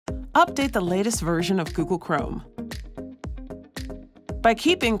update the latest version of Google Chrome. By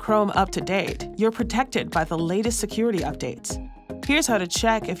keeping Chrome up to date, you're protected by the latest security updates. Here's how to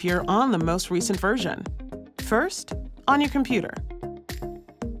check if you're on the most recent version. First, on your computer.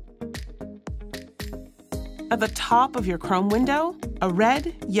 At the top of your Chrome window, a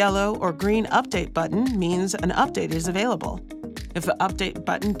red, yellow, or green update button means an update is available. If the update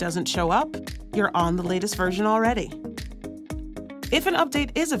button doesn't show up, you're on the latest version already. If an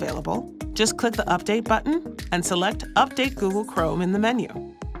update is available, just click the Update button and select Update Google Chrome in the menu.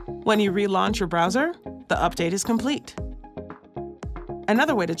 When you relaunch your browser, the update is complete.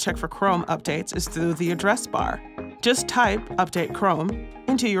 Another way to check for Chrome updates is through the address bar. Just type Update Chrome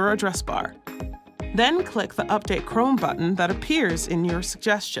into your address bar. Then click the Update Chrome button that appears in your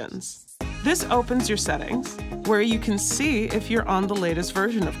suggestions. This opens your settings, where you can see if you're on the latest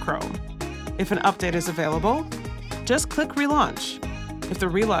version of Chrome. If an update is available, just click Relaunch. If the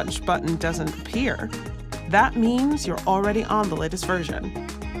Relaunch button doesn't appear, that means you're already on the latest version.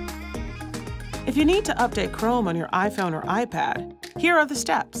 If you need to update Chrome on your iPhone or iPad, here are the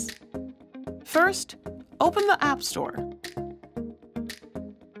steps. First, open the App Store.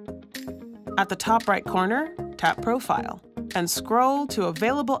 At the top right corner, tap Profile and scroll to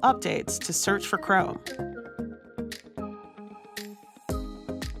Available Updates to search for Chrome.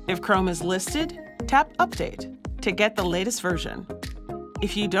 If Chrome is listed, tap Update to get the latest version.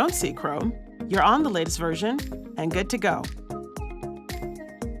 If you don't see Chrome, you're on the latest version and good to go.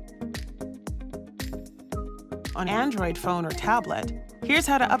 On Android phone or tablet, here's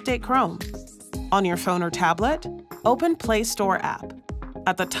how to update Chrome. On your phone or tablet, open Play Store app.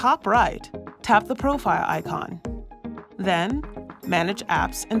 At the top right, tap the profile icon. Then, Manage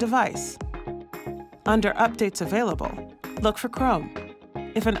Apps and Device. Under Updates Available, look for Chrome.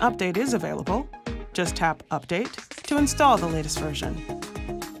 If an update is available, just tap Update to install the latest version.